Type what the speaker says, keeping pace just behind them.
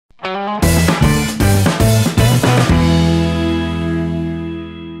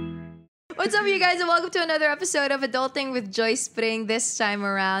What's up, you guys, and welcome to another episode of Adulting with Joyce Pring. This time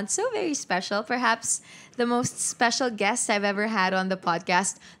around, so very special. Perhaps the most special guest I've ever had on the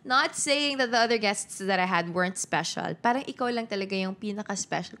podcast. Not saying that the other guests that I had weren't special. Parang ikaw lang talaga yung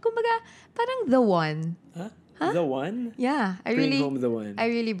pinaka-special. Kumbaga, parang the one. Huh? The one? Yeah. Bring home the one. I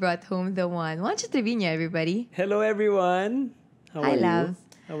really brought home the one. Why don't you trivia, everybody? Hello, everyone. How are you?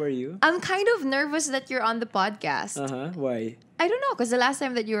 How are you? I'm kind of nervous that you're on the podcast. Why? I don't know, because the last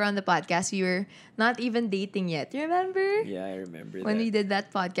time that you were on the podcast, you were not even dating yet. You remember? Yeah, I remember when we did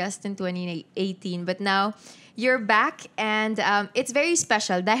that podcast in 2018. But now, you're back, and it's very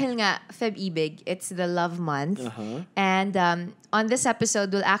special dahil nga Feb-Ibig, it's the love month. And on this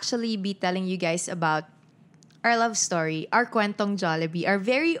episode, we'll actually be telling you guys about our love story, our Kwentong Jollibee, our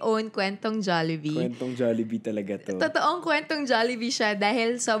very own Kwentong Jollibee. Kwentong Jollibee talaga to. Totoong Kwentong Jollibee siya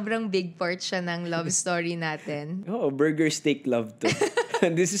dahil sobrang big part siya ng love story natin. Oh, burger steak love to.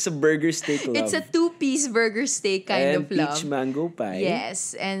 This is a burger steak love. It's a 2-piece burger steak kind of love. And peach mango pie.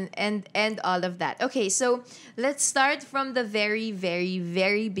 Yes, and all of that. Okay, so let's start from the very, very,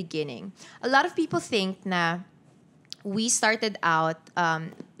 very beginning. A lot of people think na we started out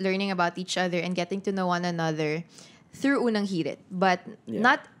learning about each other and getting to know one another through Unang Hirit. But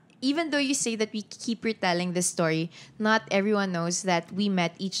not, even though you say that we keep retelling this story, not everyone knows that we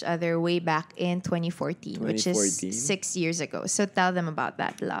met each other way back in 2014, which is 6 years ago. So tell them about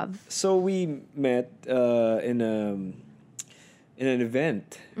that, love. So we met in an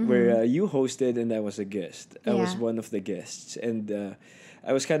event where you hosted and I was a guest. I was one of the guests. And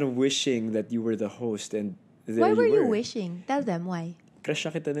I was kind of wishing that you were the host, and why were you wishing? Tell them why. Crush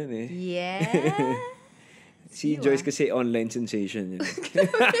kita nun eh. Yeah. Si Joyce kasi online sensation.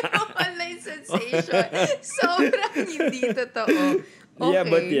 Online sensation. Sobrang hindi totoo. Okay. Yeah,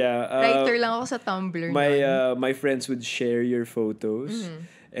 but writer lang ako sa Tumblr. My friends would share your photos,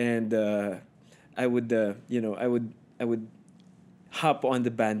 and I would hop on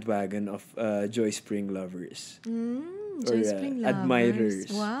the bandwagon of Joyce Pring lovers. Joyce Pring lovers.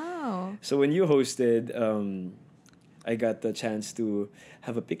 Admirers. Wow. So when you hosted, I got the chance to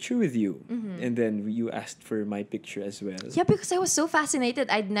have a picture with you. And then you asked for my picture as well. Yeah, because I was so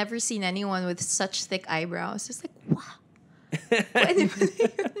fascinated. I'd never seen anyone with such thick eyebrows. It's like, wow. Pwede ba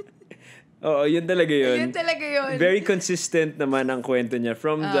yun? Oo, yun talaga yun. Yun talaga yun. Very consistent naman ang kwento niya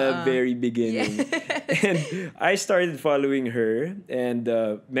from the very beginning. Yes. And I started following her and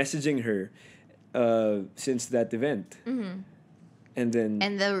messaging her since that event. And then...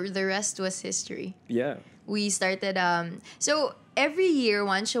 And the rest was history. Yeah. We started... So, every year,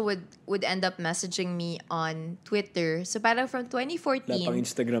 Juancho would end up messaging me on Twitter. So, parang from 2014... Wala pang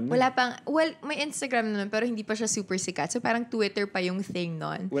Instagram nun. Wala pang... Well, may Instagram naman, pero hindi pa siya super sikat. So, parang Twitter pa yung thing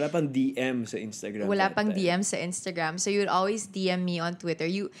nun. Wala pang DM sa Instagram. Wala pang DM sa Instagram. So, you would always DM me on Twitter.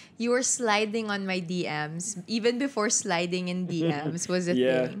 You were sliding on my DMs. Even before sliding in DMs was a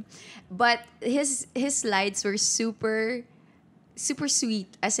thing. But his slides were super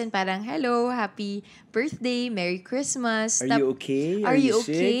sweet. As in parang, hello, happy birthday, Merry Christmas. Are you okay? Are you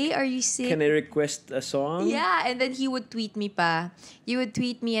okay? Sick? Are you sick? Can I request a song? Yeah, and then he would tweet me pa. You would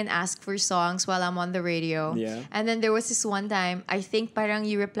tweet me and ask for songs while I'm on the radio. Yeah. And then there was this one time, I think parang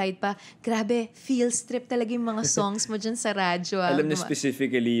you replied pa, grabe, feel strip talaga yung mga songs mo dyan sa radyo. Alam na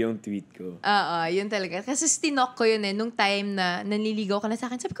specifically yung tweet ko. Yun talaga. Kasi stinok ko yun nung time na nanliligaw ka na sa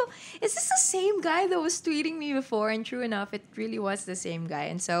akin. Sabi ko, is this the same guy that was tweeting me before? And true enough, it really was the same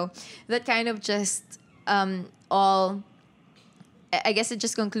guy. And so, that kind of just I guess it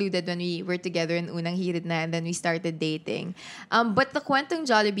just concluded when we were together in Unang Hirit na, and then we started dating. But the Kwentong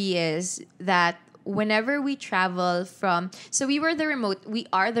Jollibee is that whenever we travel so we are the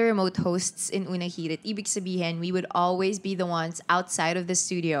remote hosts in Unang Hirit. Ibig sabihin, we would always be the ones outside of the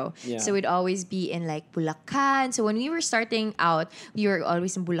studio. Yeah. So we'd always be in like Bulacan. So when we were starting out, we were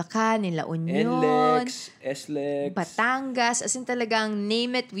always in Bulacan, in La Union, NLEX, SLEX, Batangas. As in talagang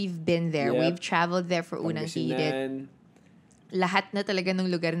name it, we've been there. We've traveled there for Unang Hirit. Lahat na talaga ng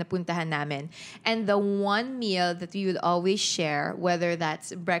lugar na puntahan namin. And the one meal that we would always share, whether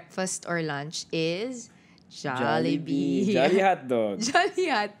that's breakfast or lunch, is Jollibee. Jolly hot dog. Jolly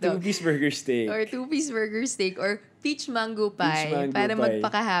hot dog. 2-piece burger steak. Or 2-piece burger steak. Or peach mango pie. Para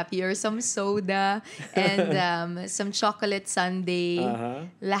magpaka-happy. Or some soda. And some chocolate sundae.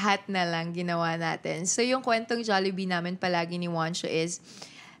 Lahat na lang ginawa natin. So yung kwentong Jollibee namin palagi ni Juancho is...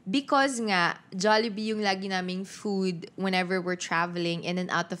 Because nga, Jollibee yung lagi naming food whenever we're traveling in and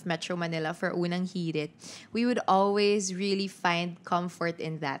out of Metro Manila for Unang Hirit, we would always really find comfort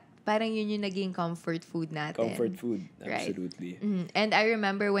in that. Parang yun yung naging comfort food natin. Comfort food, absolutely. Right? And I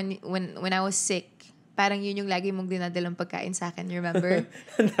remember when I was sick, parang yun yung lagi mong dinadalang pagkain sa akin, remember?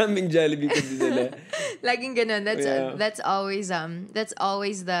 Ang daming Jollibee ko dinala. Laging ganun. Yeah. That's always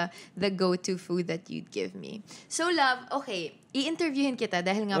the go-to food that you'd give me. So love, okay, i-interviewin kita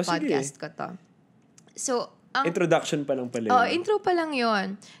dahil nga podcast ko to. So, introduction pa lang pala. Oh, intro pa lang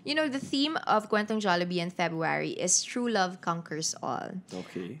yon. You know, the theme of Kwentong Jollibee in February is true love conquers all.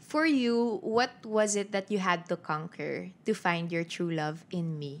 Okay. For you, what was it that you had to conquer to find your true love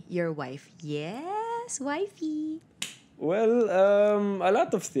in me, your wife? Yes, wifey. Well, a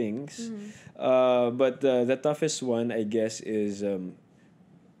lot of things. But the toughest one, I guess, is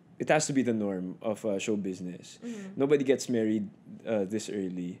it has to be the norm of show business. Nobody gets married this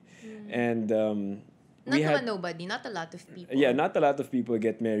early. And Nobody, not a lot of people. yeah, not a lot of people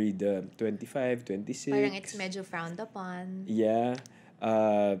get married 25, 26. Parang it's medyo frowned upon. Yeah.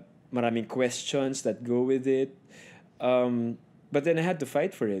 Maraming questions that go with it. But then I had to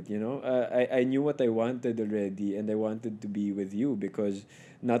fight for it, you know. I knew what I wanted already, and I wanted to be with you because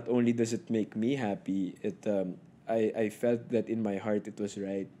not only does it make me happy, I felt that in my heart it was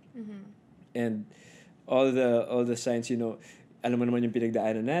right. And all the signs, you know, alam mo naman yung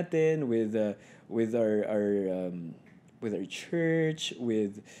pinagdaanan natin with our church,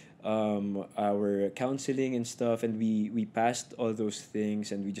 with our counseling and stuff, and we passed all those things,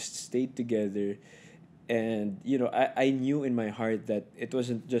 and we just stayed together. And you know, I knew in my heart that it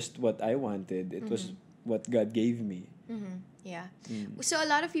wasn't just what I wanted; it was what God gave me. Yeah. So a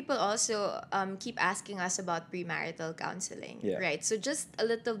lot of people also keep asking us about premarital counseling, right? So just a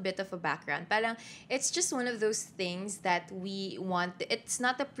little bit of a background. Parang it's just one of those things that we want. It's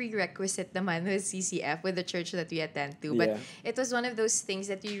not a prerequisite naman with CCF, with the church that we attend to, but it was one of those things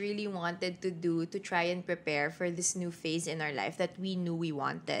that we really wanted to do to try and prepare for this new phase in our life that we knew we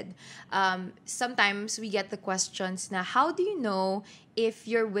wanted. Sometimes we get the questions na, how do you know if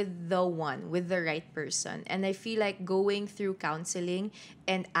you're with the one, with the right person? And I feel like going through counseling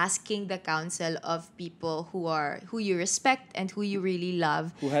and asking the counsel of people who you respect and who you really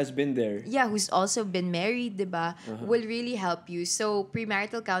love, who has been there, who's also been married, diba, will really help you. So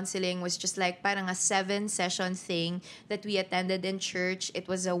premarital counseling was just like parang a 7-session thing that we attended in church. It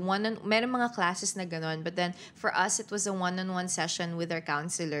was a meron mga classes na ganon, but then for us it was a one-on-one session with our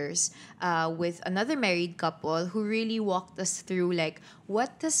counselors, with another married couple who really walked us through like,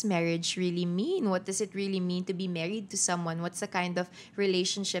 what does marriage really mean? What does it really mean to be married to someone? What's the kind of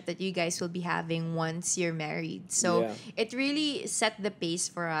relationship that you guys will be having once you're married? So it really set the pace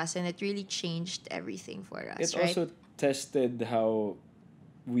for us, and it really changed everything for us. It also tested how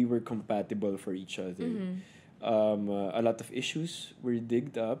we were compatible for each other. A lot of issues were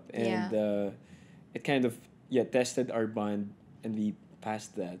digged up, and it kind of tested our bond, and we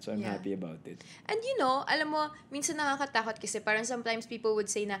past that. So I'm happy about it. And you know, alam mo, minsan nakakatakot kasi parang sometimes people would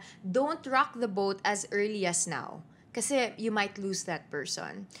say na, don't rock the boat as early as now. Kasi you might lose that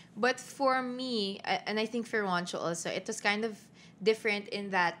person. But for me, and I think for Juancho also, it was kind of different in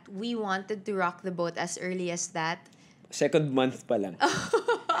that we wanted to rock the boat as early as that. Second month pa lang.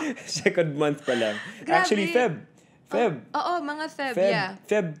 Second month pa lang. Grabe. Actually, Feb. Mga Feb, yeah.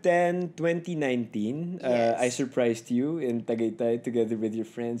 Feb 10, 2019, I surprised you in Tagaytay together with your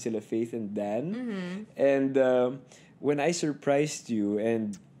friends, sila Faith and Dan. And when I surprised you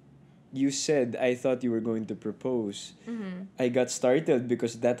and you said, I thought you were going to propose, I got startled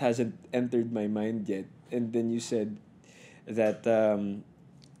because that hasn't entered my mind yet. And then you said that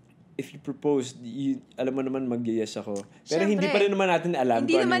if you proposed, alam mo naman mag-yes ako. Pero Siyempre, hindi pa rin naman natin alam.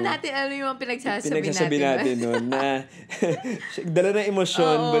 Hindi naman natin alam yung pinagsasabi natin noon na dala ng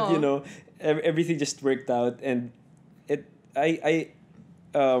emosyon, but you know, everything just worked out, and I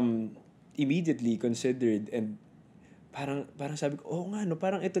immediately considered, and parang sabi ko, oh nga no,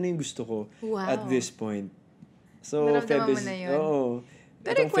 parang ito na yung gusto ko at this point. So naramdaman mo na yun. Oo.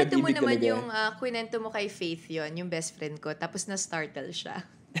 Pero kwento mo naman talaga yung kwento mo kay Faith yon, yung best friend ko, tapos na-startle siya.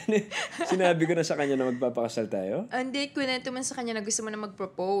 Sinabi ko na sa kanya na magpapakasal tayo? Hindi, kwento mo sa kanya na gusto mo na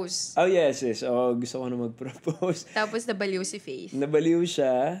mag-propose. Oh, yes. Oh, gusto ko na mag-propose. Tapos nabaliw si Faith. Nabaliw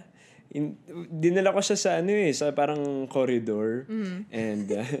siya. Dinala ko siya sa sa parang corridor.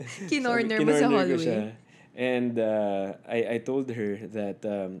 And kinorner mo sa hallway. Ko siya. And I told her that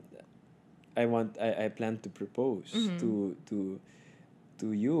I plan to propose to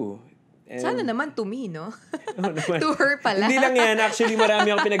you. And sana naman to me, no? To her pala. Hindi lang yan. Actually,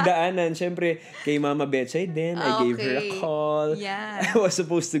 marami akong pinagdaanan. Siyempre, kay Mama Betsy din. I gave her a call. Yeah. I was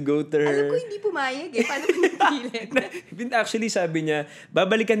supposed to go to her. Alam ko, hindi pumayag eh. Paano mo napilit? Actually, sabi niya,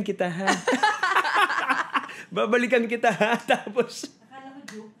 babalikan kita ha. Babalikan kita ha. Tapos,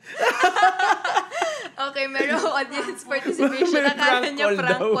 okay, meron audience participation. Akala niya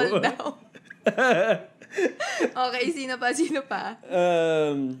prank call daw. Okay, sino pa? Sino pa?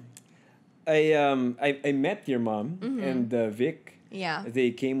 I met your mom and Vic. Yeah.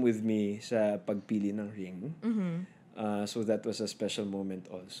 They came with me sa pagpili ng ring. So that was a special moment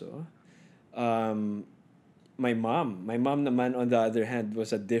also. My mom naman on the other hand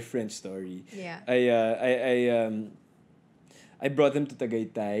was a different story. Yeah. I brought them to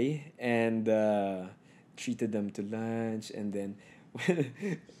Tagaytay and treated them to lunch, and then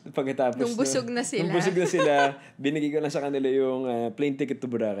pagkatapos Nung busog na sila. Nung busog na sila, binigay ko na sa kanila yung plane ticket to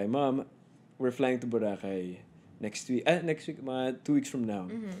Boracay. Mom, we're flying to Boracay next week, mga 2 weeks from now.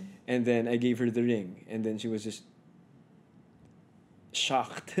 And then I gave her the ring, and then she was just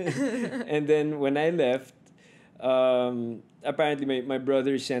shocked. And then when I left, apparently my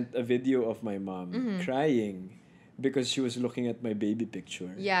brother sent a video of my mom crying because she was looking at my baby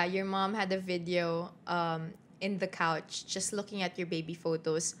picture. Yeah, your mom had a video in the couch just looking at your baby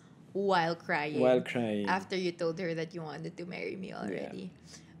photos while crying. While crying. After you told her that you wanted to marry me already.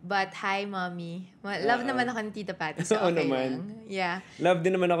 Yeah. But hi, Mommy. Love naman ako ni Tita Patty, so okay lang. Yeah. Love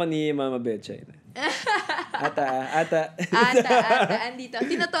din naman ako ni Mama Betchay. Ata. Andito.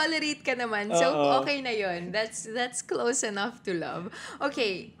 Tinotolerate ka naman. So, okay na yun. That's close enough to love.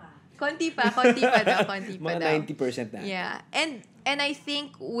 Okay. Konti pa daw. Mga 90% na. Yeah. And I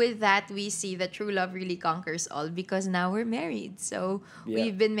think with that, we see that true love really conquers all because now we're married. So,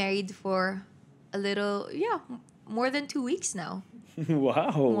 we've been married for a little, more than 2 weeks now.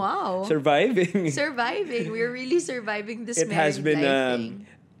 Wow. Surviving. We're really surviving this married life thing. It has been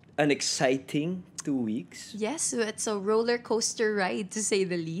an exciting 2 weeks. Yes, so it's a roller coaster ride to say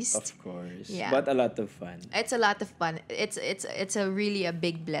the least. Of course. Yeah. But a lot of fun. It's a lot of fun. It's a really a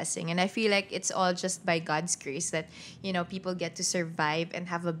big blessing, and I feel like it's all just by God's grace that, people get to survive and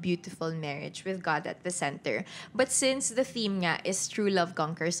have a beautiful marriage with God at the center. But since the theme nga is true love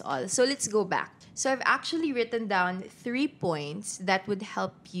conquers all, so let's go back. So I've actually written down 3 points that would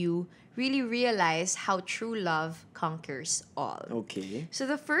help you really realize how true love conquers all. Okay. So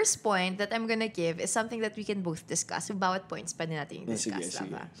the first point that I'm gonna give is something that we can both discuss. Bawat points pa din natin discuss.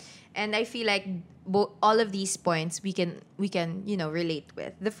 Sige. And I feel like all of these points we can relate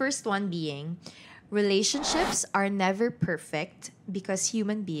with. The first one being, relationships are never perfect because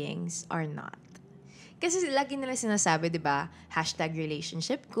human beings are not. Kasi lagi nila sinasabi, di ba?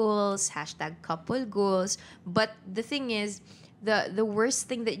 #relationship goals, #couple goals. But the thing is, the worst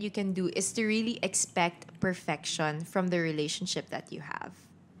thing that you can do is to really expect perfection from the relationship that you have.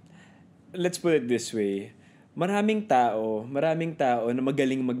 Let's put it this way. Maraming tao na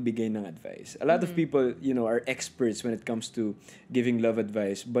magaling magbigay ng advice. A lot of people, are experts when it comes to giving love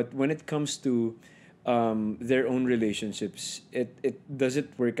advice. But when it comes to their own relationships, it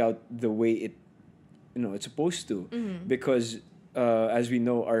doesn't work out the way it's supposed to. Because as we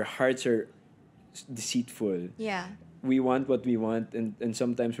know, our hearts are deceitful. Yeah. We want what we want, and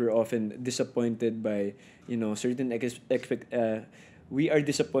sometimes we're often disappointed by certain we are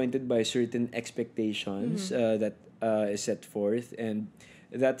disappointed by certain expectations that is set forth, and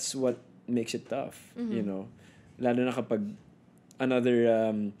that's what makes it tough. Lalo na kapag another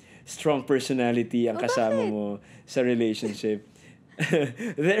strong personality ang kasama mo sa relationship.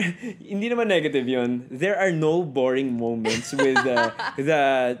 Hindi naman negative yun. There are no boring moments with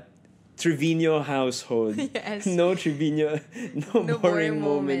the Trevino household. Yes. No boring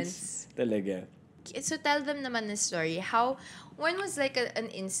moments. Talaga. So tell them naman the story. When was like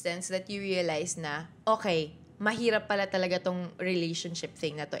an instance that you realized na, okay, mahirap pala talaga tong relationship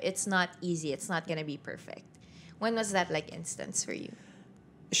thing na to. It's not easy. It's not gonna be perfect. When was that like instance for you?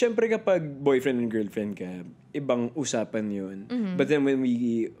 Siyempre kapag boyfriend and girlfriend ka, ibang usapan yun. But then when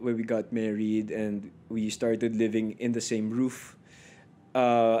we got married and we started living in the same roof,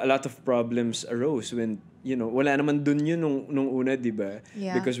 a lot of problems arose when, wala naman dun yun nung una, di ba?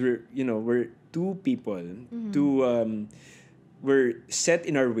 Yeah. Because we're two people, we're set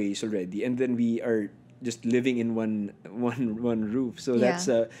in our ways already, and then we are just living in one roof. So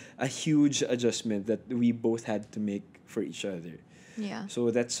that's a huge adjustment that we both had to make for each other. Yeah. So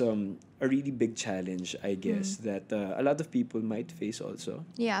that's a really big challenge, I guess, that a lot of people might face also.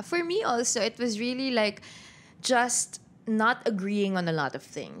 Yeah, for me also, it was really like just not agreeing on a lot of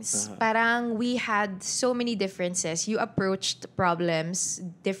things. Parang we had so many differences. You approached problems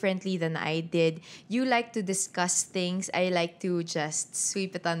differently than I did. You like to discuss things. I like to just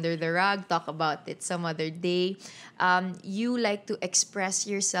sweep it under the rug, talk about it some other day. You like to express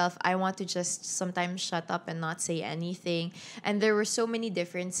yourself. I want to just sometimes shut up and not say anything. And there were so many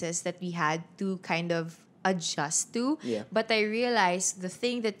differences that we had to kind of adjust to. Yeah. But I realized the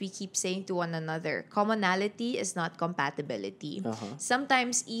thing that we keep saying to one another, commonality is not compatibility.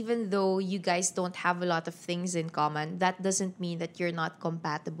 Sometimes, even though you guys don't have a lot of things in common, that doesn't mean that you're not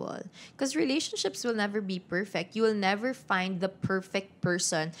compatible. Because relationships will never be perfect. You will never find the perfect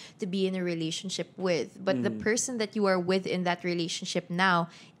person to be in a relationship with. But the person that you are with in that relationship now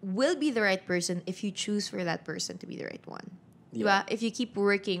will be the right person if you choose for that person to be the right one. Yeah. Diba? If you keep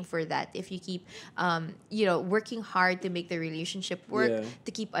working for that, if you keep, working hard to make the relationship work, Yeah.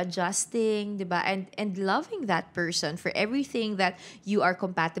 to keep adjusting, diba? And loving that person for everything that you are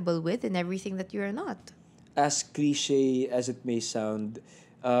compatible with and everything that you are not. As cliche as it may sound,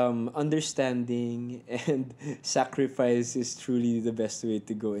 understanding and sacrifice is truly the best way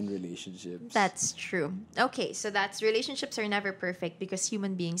to go in relationships. That's true. Okay, so that's relationships are never perfect because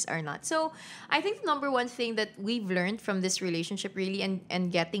human beings are not. So I think the number one thing that we've learned from this relationship really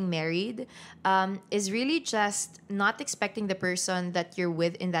and getting married is really just not expecting the person that you're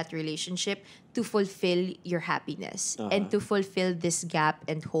with in that relationship to fulfill your happiness and to fulfill this gap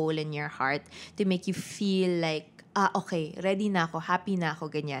and hole in your heart to make you feel like okay, ready na ako, happy na ako,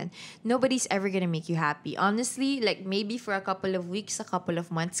 ganyan. Nobody's ever gonna make you happy. Honestly, like maybe for a couple of weeks, a couple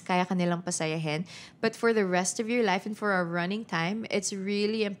of months, kaya ka nilang pasayahin. But for the rest of your life and for a running time, it's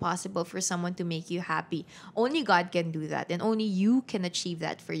really impossible for someone to make you happy. Only God can do that. And only you can achieve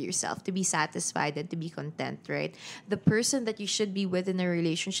that for yourself, to be satisfied and to be content, right? The person that you should be with in a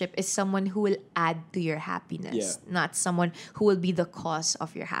relationship is someone who will add to your happiness, not someone who will be the cause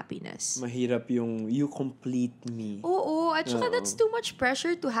of your happiness. Mahirap yung you complete me. Oo, at saka that's too much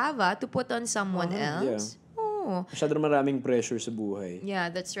pressure to have, to put on someone else. Oo. Masyado maraming pressure sa buhay.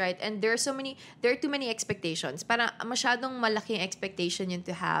 Yeah, that's right. And there are too many expectations. Parang masyadong malaking expectation yun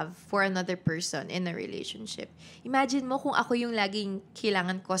to have for another person in a relationship. Imagine mo kung ako yung laging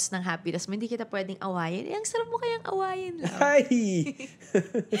kailangan cause ng happiness mo, hindi kita pwedeng awayin. Ang sarap mo kayang awayin lang. Ay!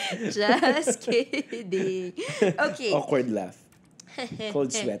 Just kidding. Okay. Awkward laugh.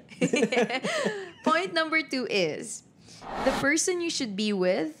 Cold sweat. Point number 2 is, the person you should be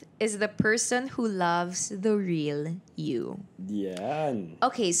with is the person who loves the real you. Yan.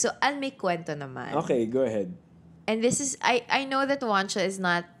 Okay, so I'll make kwento naman. Okay, go ahead. And this is, I know that Juanchoyce is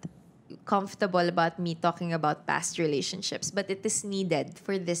not comfortable about me talking about past relationships, but it is needed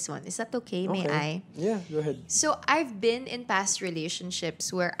for this one. Is that okay? May I? Yeah, go ahead. So I've been in past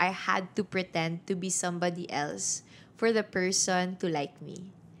relationships where I had to pretend to be somebody else for the person to like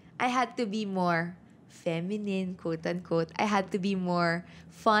me. I had to be more feminine, quote unquote. I had to be more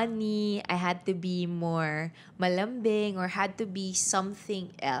funny. I had to be more malambing, or had to be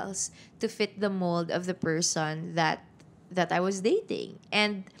something else to fit the mold of the person that I was dating.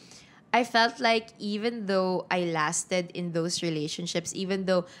 And I felt like even though I lasted in those relationships, even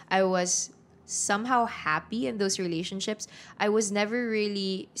though I was somehow happy in those relationships, I was never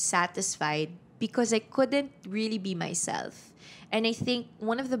really satisfied because I couldn't really be myself. And I think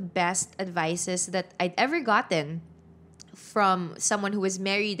one of the best advices that I'd ever gotten from someone who was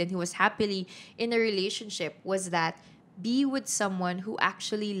married and who was happily in a relationship was that be with someone who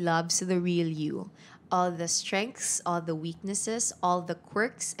actually loves the real you. All the strengths, all the weaknesses, all the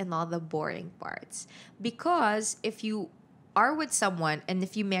quirks, and all the boring parts. Because if you are with someone and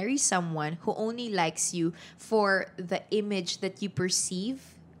if you marry someone who only likes you for the image that you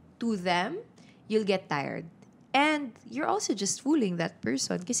perceive to them, you'll get tired. And you're also just fooling that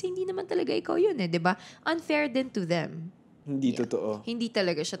person kasi hindi naman talaga ikaw yun di ba? Unfair din to them. Hindi totoo. Hindi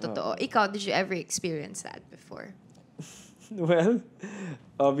talaga siya totoo. Ikaw, did you ever experience that before? Well,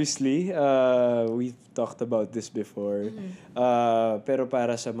 obviously, we've talked about this before. Pero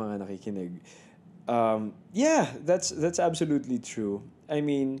para sa mga nakikinig, yeah, that's absolutely true. I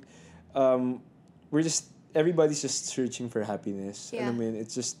mean, everybody's just searching for happiness. Yeah. And I mean,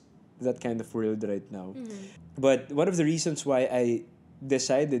 it's just that kind of world right now. But one of the reasons why I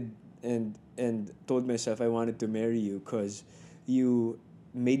decided and told myself I wanted to marry you, because you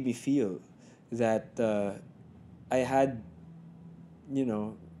made me feel that I had,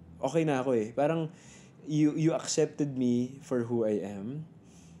 okay na ako eh. Parang you accepted me for who I am.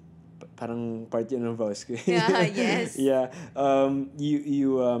 Parang part yun ng vows ko. Yeah, yes. Yeah.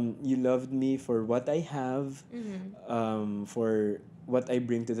 You loved me for what I have, for what I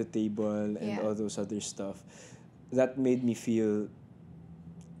bring to the table, and all those other stuff. That made me feel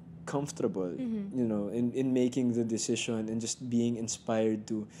comfortable, in making the decision and just being inspired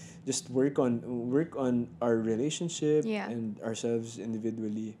to just work on our relationship and ourselves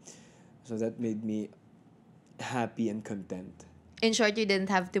individually. So that made me happy and content. In short, you didn't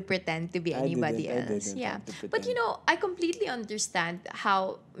have to pretend to be anybody I else. didn't Yeah. have to But pretend. I completely understand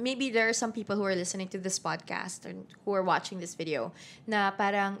how maybe there are some people who are listening to this podcast and who are watching this video na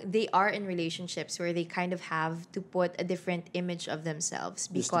parang they are in relationships where they kind of have to put a different image of themselves Just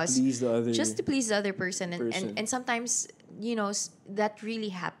to because please the other just to please the other person person. and sometimes that really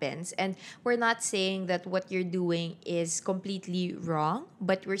happens, and we're not saying that what you're doing is completely wrong,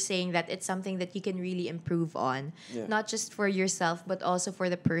 but we're saying that it's something that you can really improve on, Yeah. not just for yourself but also for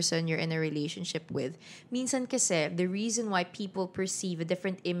the person you're in a relationship with. Minsan kasi the reason why people perceive a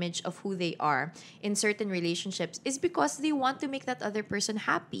different image of who they are in certain relationships is because they want to make that other person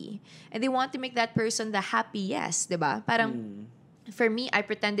happy, and they want to make that person the happy yes, 'di ba? Parang for me, I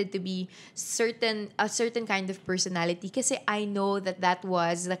pretended to be a certain kind of personality kasi I know that that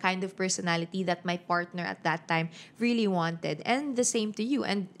was the kind of personality that my partner at that time really wanted, and the same to you.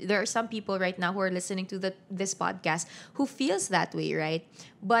 And there are some people right now who are listening to this podcast who feels that way, right?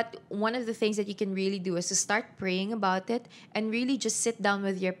 But one of the things that you can really do is to start praying about it and really just sit down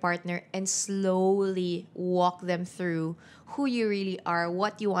with your partner and slowly walk them through who you really are,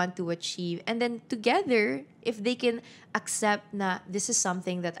 what you want to achieve. And then together, if they can accept na this is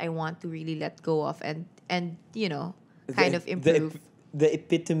something that I want to really let go of and kind of improve. The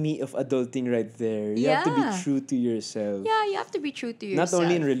epitome of adulting right there. You have to be Yeah. true to yourself. Yeah, you have to be true to Not yourself.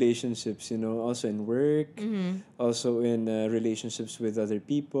 only in relationships, also in work, also in relationships with other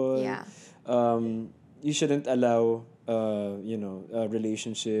people. Yeah. You shouldn't allow,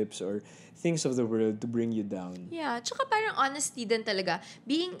 relationships or things of the world to bring you down. Yeah, tsaka parang honesty din talaga.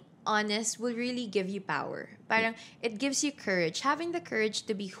 Being honest will really give you power. Parang it gives you courage. Having the courage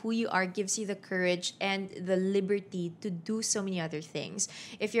to be who you are gives you the courage and the liberty to do so many other things.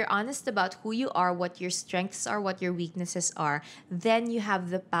 If you're honest about who you are, what your strengths are, what your weaknesses are, then you have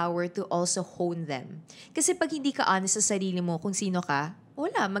the power to also hone them. Kasi pag hindi ka honest sa sarili mo kung sino ka,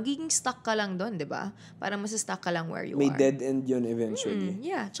 wala, magiging stuck ka lang doon, di ba? Parang stuck ka lang where you May are. dead end yun eventually.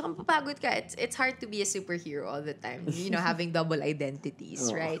 Yeah, tsaka mapapagod ka. It's hard to be a superhero all the time. Having double identities,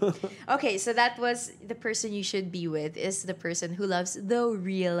 right? Okay, so that was the person you should be with is the person who loves the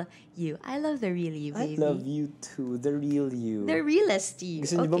real you. I love the real you, I baby. love you too. The real you. The realest you.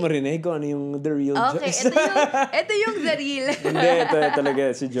 Gusto niyo ba marinig kung ano yung the real Okay, Joyce? ito yung the real. Hindi, ito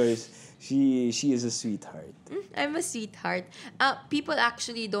talaga si Joyce. She is a sweetheart. I'm a sweetheart. People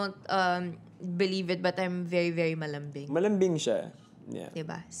actually don't believe it, but I'm very, very malambing. Malambing siya. Yeah.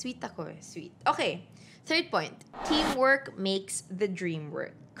 Diba? Sweet ako eh. Sweet. Okay. Third point. Teamwork makes the dream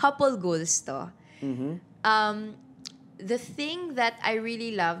work. Couple goals to. The thing that I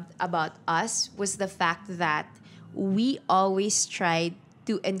really loved about us was the fact that we always tried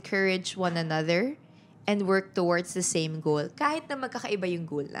to encourage one another and work towards the same goal. Kahit na magkakaiba yung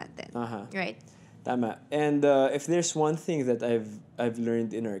goal natin. Right? Tama. And if there's one thing that I've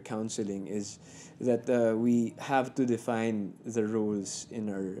learned in our counseling is that we have to define the roles in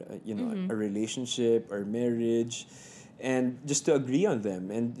our our relationship, our marriage, and just to agree on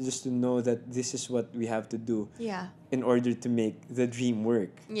them and just to know that this is what we have to do in order to make the dream work.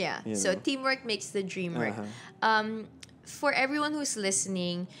 Yeah. So teamwork makes the dream work. For everyone who's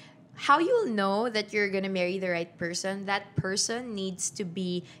listening, how you'll know that you're gonna marry the right person, that person needs to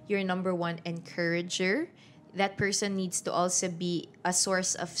be your number one encourager. That person needs to also be a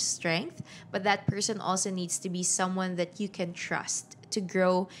source of strength, but that person also needs to be someone that you can trust to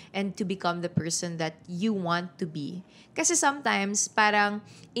grow and to become the person that you want to be. Kasi sometimes, parang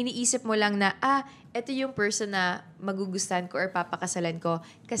iniisip mo lang na, ito yung person na magugustuhan ko or papakasalan ko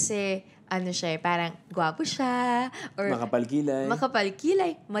kasi siya parang gwapo siya or makapal-kilay,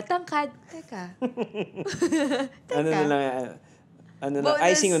 matangkad. Teka. Ano na lang,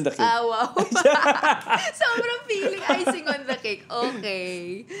 icing on the cake. Wow. Sobrang feeling icing on the cake.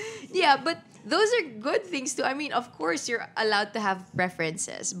 Okay. Yeah, but those are good things too. I mean, of course, you're allowed to have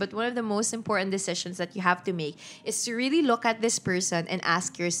preferences, but one of the most important decisions that you have to make is to really look at this person and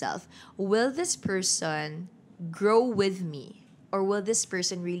ask yourself, will this person grow with me? Or will this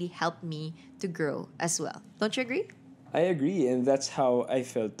person really help me to grow as well? Don't you agree? I agree, and that's how I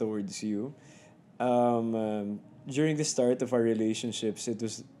felt towards you. During the start of our relationships, it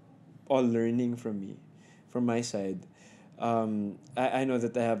was all learning from me, from my side. I know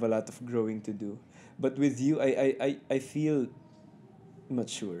that I have a lot of growing to do, but with you, I feel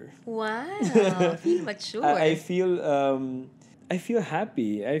mature. Wow, feel mature. I feel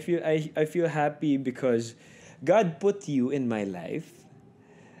happy. I feel happy because God put you in my life,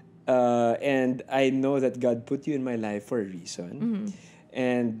 and I know that God put you in my life for a reason.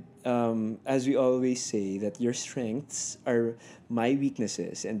 And as we always say, that your strengths are my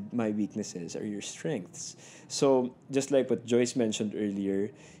weaknesses and my weaknesses are your strengths. So just like what Joyce mentioned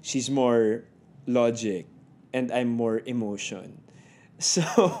earlier, she's more logic and I'm more emotion. So,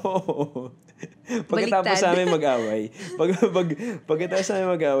 pagkatapos Baliktad. namin mag-away, pagkatapos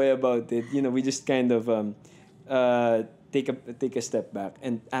namin mag-away about it, we just kind of take a step back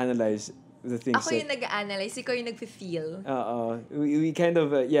and analyze the things Ako yung nag-analyze, ikaw yung nag-feel. we kind of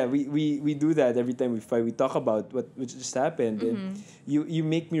we do that every time we fight. We talk about what just happened, and you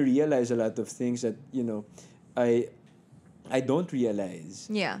make me realize a lot of things that I don't realize.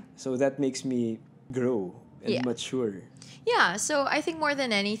 Yeah. So that makes me grow and mature. Yeah, so I think more than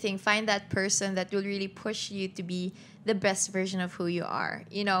anything, find that person that will really push you to be the best version of who you are.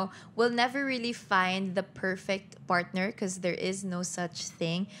 We'll never really find the perfect partner because there is no such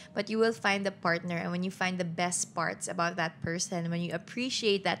thing, but you will find the partner, and when you find the best parts about that person, when you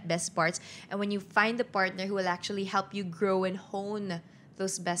appreciate that best parts, and when you find the partner who will actually help you grow and hone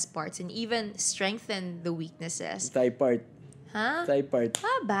those best parts and even strengthen the weaknesses. Type part. Ha? Type part.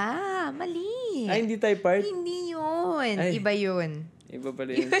 Ba? Mali. Ay, hindi type part? Hindi yun. Ay. Iba yun. Iba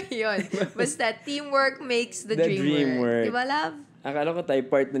pala yun. Iba yun. Basta teamwork makes the, The dream dream work. work. Diba, love? Akala ko type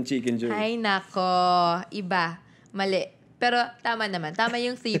part ng chicken joy. Ay, nako. Iba. Mali. Pero tama naman. Tama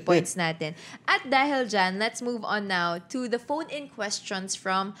yung 3 points natin. At dahil dyan, let's move on now to the phone-in questions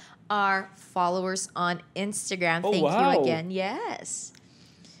from our followers on Instagram. Oh, Thank you wow. again. Yes.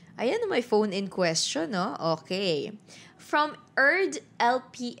 Ayan my phone-in question, no? Okay. From Erd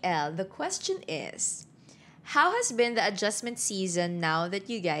LPL, the question is, how has been the adjustment season now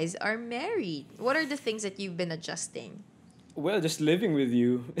that you guys are married? What are the things that you've been adjusting? Well, just living with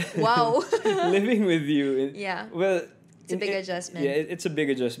you. Wow. Living with you. Yeah. Well, It's a big adjustment. Yeah, it's a big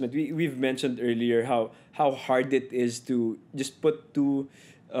adjustment. We've mentioned earlier how hard it is to just put two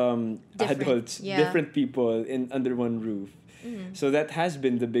adults, different people under one roof. Mm-hmm. So that has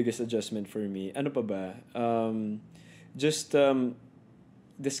been the biggest adjustment for me. Ano pa ba? Just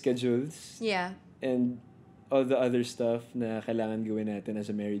the schedules. Yeah. And all the other stuff na kailangan gawin natin as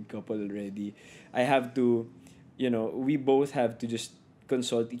a married couple already. I have to, we both have to just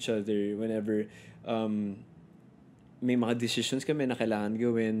consult each other whenever may mga decisions kami na kailangan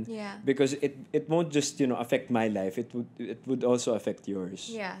gawin. Yeah. Because it won't just, affect my life. It would also affect yours.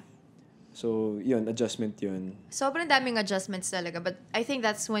 Yeah. So, yun, adjustment yun. Sobrang daming adjustments talaga. But I think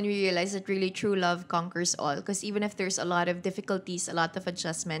that's when we realize that really true love conquers all. Because even if there's a lot of difficulties, a lot of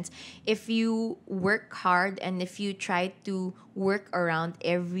adjustments, if you work hard and if you try to work around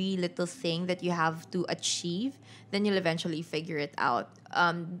every little thing that you have to achieve, then you'll eventually figure it out.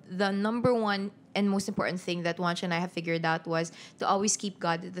 The number one and most important thing that Juancho and I have figured out was to always keep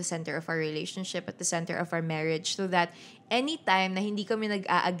God at the center of our relationship, at the center of our marriage, so that anytime na hindi kami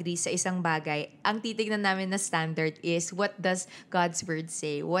nag-a-agree sa isang bagay, ang titignan namin na standard is, what does God's word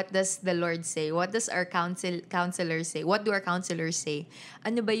say? What does the Lord say? What does our counselor say? What do our counselors say?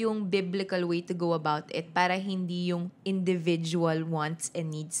 Ano ba yung biblical way to go about it para hindi yung individual wants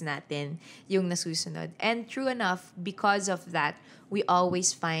and needs natin yung nasusunod? And true enough, because of that, we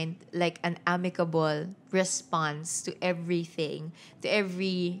always find like an amicable response to everything, to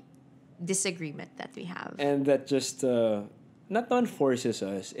every disagreement that we have. And that just not forces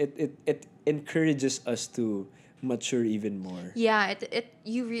us. It encourages us to mature even more. Yeah,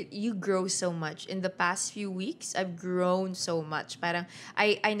 you grow so much. In the past few weeks, I've grown so much. Parang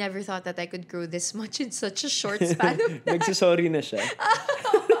I never thought that I could grow this much in such a short span of time. Nagsasorry na siya.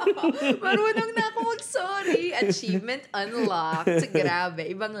 Marunong na ako mag-sorry. Achievement unlocked. Grabe,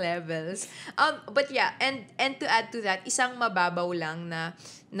 ibang levels. But yeah, and to add to that, isang mababaw lang na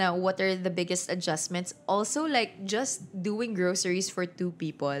what are the biggest adjustments. Also, like, just doing groceries for 2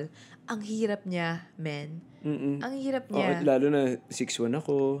 people. Ang hirap niya, men. Mm-mm. Ang hirap niya. Lalo na 6'1"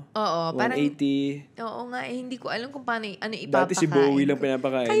 ako. Oo, 180. parang, oo nga, hindi ko alam kung paano, ano ipapakain. Dati si Bowie lang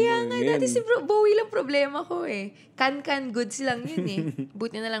pinapakain. Kaya nga, ngayon, dati si Bowie lang problema ko eh. Can goods lang yun eh.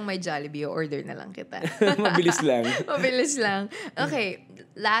 Buti na lang may Jollibee, order na lang kita. Mabilis lang. Mabilis lang. Okay,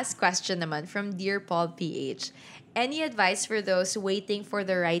 last question naman from Dear Paul PH. Any advice for those waiting for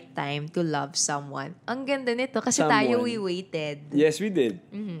the right time to love someone? Ang ganda nito kasi tayo we waited. Yes, we did.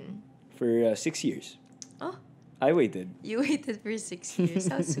 Mm-hmm. For 6 years. Oh. I waited. You waited for 6 years.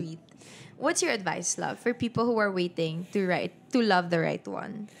 How sweet. What's your advice, love, for people who are waiting to love the right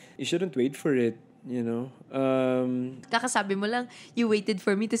one? You shouldn't wait for it, Kakasabi mo lang, you waited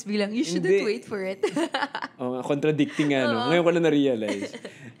for me, tapos bilang, you shouldn't wait for it. Contradicting nga, no? Ngayon ko lang na-realize.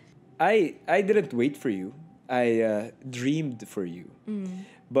 I didn't wait for you. I dreamed for you.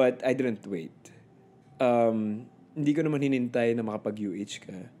 But I didn't wait. hindi ko naman hinintay na makapag-UH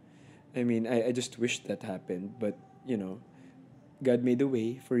ka. I mean, I just wish that happened. But, God made a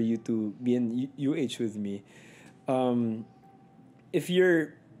way for you to be in UH with me. If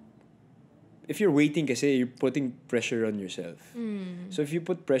you're waiting kasi, you're putting pressure on yourself. So if you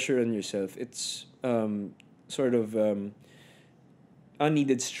put pressure on yourself, it's sort of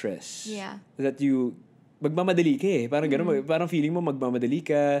unneeded stress. Yeah. That you magmamadali ka eh. Parang gano'n, parang feeling mo magmamadali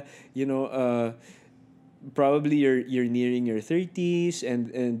ka, probably you're nearing your 30s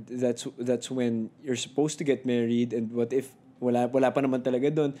and that's when you're supposed to get married, and what if wala pa naman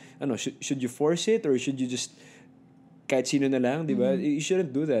talaga doon. Should you force it or should you just kahit sino na lang, di ba? You shouldn't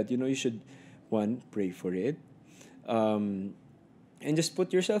do that. You should pray for it. And just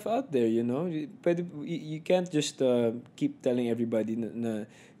put yourself out there, you can't just keep telling everybody na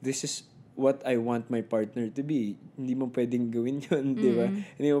this is what I want my partner to be. Hindi mo pwedeng gawin yun, di ba?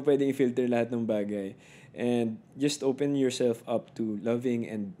 Hindi mo pwedeng i-filter lahat ng bagay. And just open yourself up to loving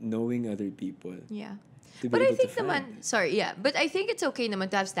and knowing other people. Yeah. But I think but I think it's okay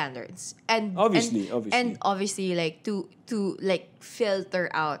naman to have standards. And obviously. And obviously like to like filter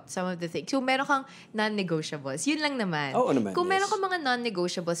out some of the things. So meron kang non-negotiables. Yun lang naman. Oo naman. Kung meron kang mga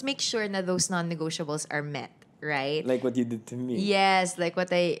non-negotiables, make sure na those non-negotiables are met. Right? Like what you did to me. Yes, like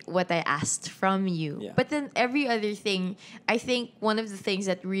what I asked from you. Yeah. But then every other thing, I think one of the things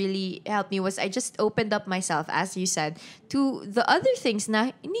that really helped me was I just opened up myself, as you said, to the other things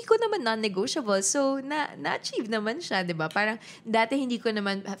na hindi ko naman non-negotiable. So, na-achieve naman siya, di ba? Parang dati hindi ko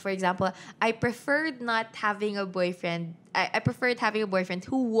naman, for example, I preferred not having a boyfriend. I preferred having a boyfriend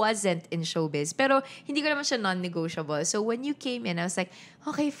who wasn't in showbiz. Pero hindi ko naman siya non-negotiable. So when you came in, I was like,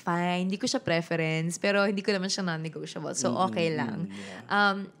 okay, fine. Hindi ko siya preference. Pero hindi ko naman siya non-negotiable. So okay lang.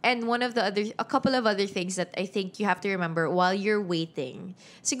 Yeah. And a couple of other things that I think you have to remember while you're waiting.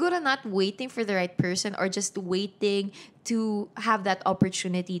 Siguro not waiting for the right person or just waiting to have that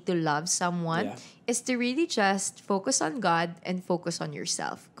opportunity to love someone is to really just focus on God and focus on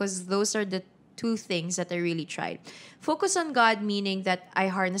yourself. Because those are the two things that I really tried. Focus on God, meaning that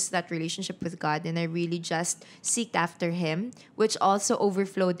I harness that relationship with God and I really just seek after Him, which also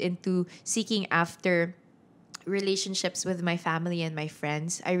overflowed into seeking after relationships with my family and my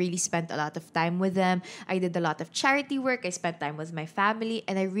friends. I really spent a lot of time with them. I did a lot of charity work. I spent time with my family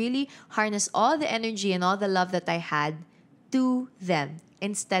and I really harnessed all the energy and all the love that I had to them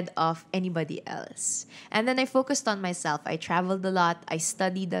instead of anybody else. And then I focused on myself. I traveled a lot. I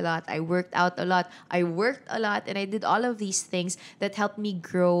studied a lot. I worked out a lot. I worked a lot. And I did all of these things that helped me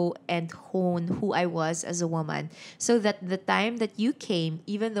grow and hone who I was as a woman. So that the time that you came,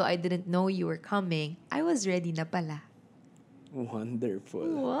 even though I didn't know you were coming, I was ready na pala. Wonderful.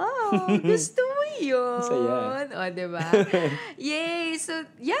 Wow! Gusto mo yun? Saya. O, diba? Yay! So,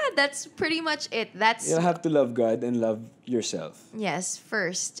 yeah, that's pretty much it. You have to love God and love yourself. Yes,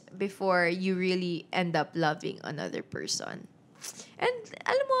 first, before you really end up loving another person. And,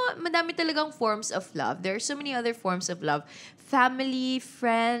 alam mo, madami talagang forms of love. There are so many other forms of love. Family,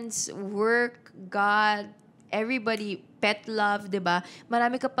 friends, work, God, everybody, pet love, diba?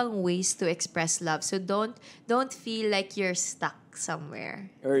 Marami ka pang ways to express love. So don't feel like you're stuck somewhere.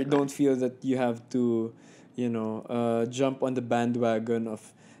 Or diba? Don't feel that you have to, jump on the bandwagon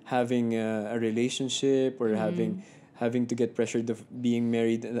of having a relationship or having to get pressured of being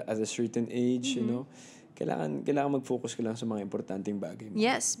married at a certain age, Kailangan mag-focus ka lang sa mga importanteng bagay mo.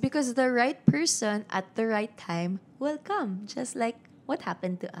 Yes, because the right person at the right time will come, just like what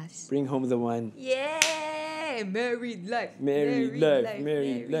happened to us. Bring home the one. Yay! Married life. Married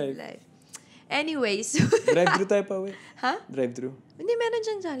life. Anyways. Drive-thru tayo pa, uwi. Ha? Drive-thru. Hindi, meron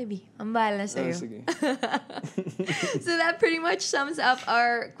dyan Jollibee. Ang bahala sa'yo. Sige. So that pretty much sums up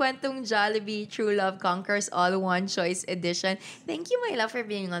our Kwentong Jollibee True Love Conquers All Joyce edition. Thank you, my love, for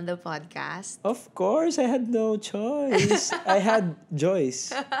being on the podcast. Of course, I had no choice. I had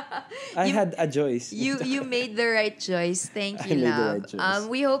Joyce. I had a Joyce. You made the right choice. Thank you, I made love. the right choice.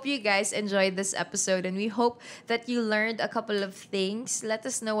 We hope you guys enjoyed this episode and we hope that you learned a couple of things. Let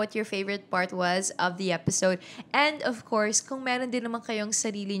us know what your favorite part was of the episode. And of course, kung meron din naman kayong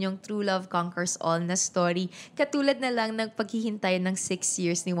sarili nyong True Love Conquers All na story, katulad na lang ng paghihintay ng 6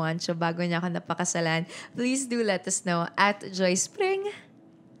 years ni Juancho bago niya ako napakasalan, please do let us know at Joyce Pring.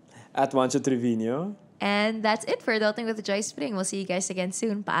 At Juancho Trevino. And that's it for Adulting with Joyce Pring. We'll see you guys again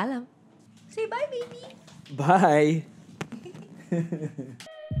soon. Paalam. Say bye, baby. Bye.